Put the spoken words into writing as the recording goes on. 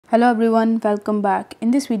Hello everyone, welcome back.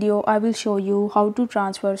 In this video, I will show you how to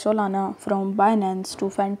transfer Solana from Binance to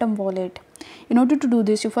Phantom Wallet. In order to do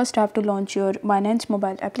this, you first have to launch your Binance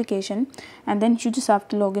mobile application and then you just have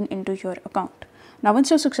to log in into your account. Now once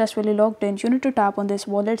you're successfully logged in, you need to tap on this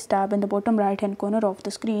Wallets tab in the bottom right hand corner of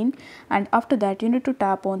the screen, and after that you need to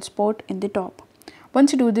tap on Spot in the top.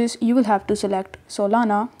 Once you do this, you will have to select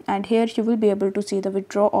Solana, and here you will be able to see the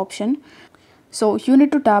withdraw option. So you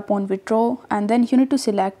need to tap on withdraw and then you need to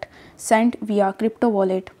select send via crypto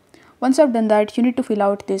wallet. Once I've done that, you need to fill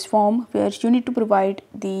out this form where you need to provide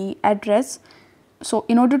the address. So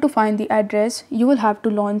in order to find the address, you will have to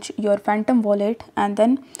launch your Phantom wallet and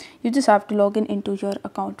then you just have to log in into your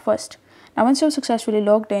account first. Now once you're successfully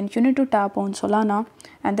logged in, you need to tap on Solana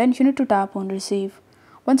and then you need to tap on receive.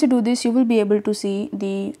 Once you do this, you will be able to see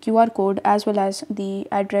the QR code as well as the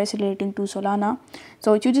address relating to Solana.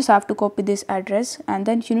 So you just have to copy this address and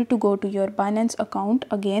then you need to go to your Binance account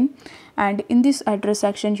again, and in this address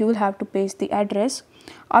section you will have to paste the address.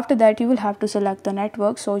 After that, you will have to select the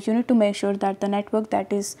network. So you need to make sure that the network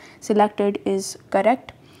that is selected is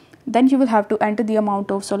correct. Then you will have to enter the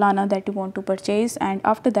amount of Solana that you want to purchase, and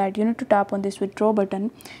after that you need to tap on this withdraw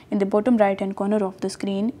button in the bottom right hand corner of the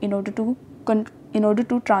screen in order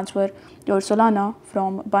to transfer your Solana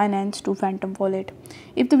from Binance to Phantom Wallet.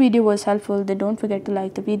 If the video was helpful, then don't forget to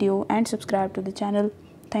like the video and subscribe to the channel.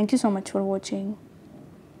 Thank you so much for watching.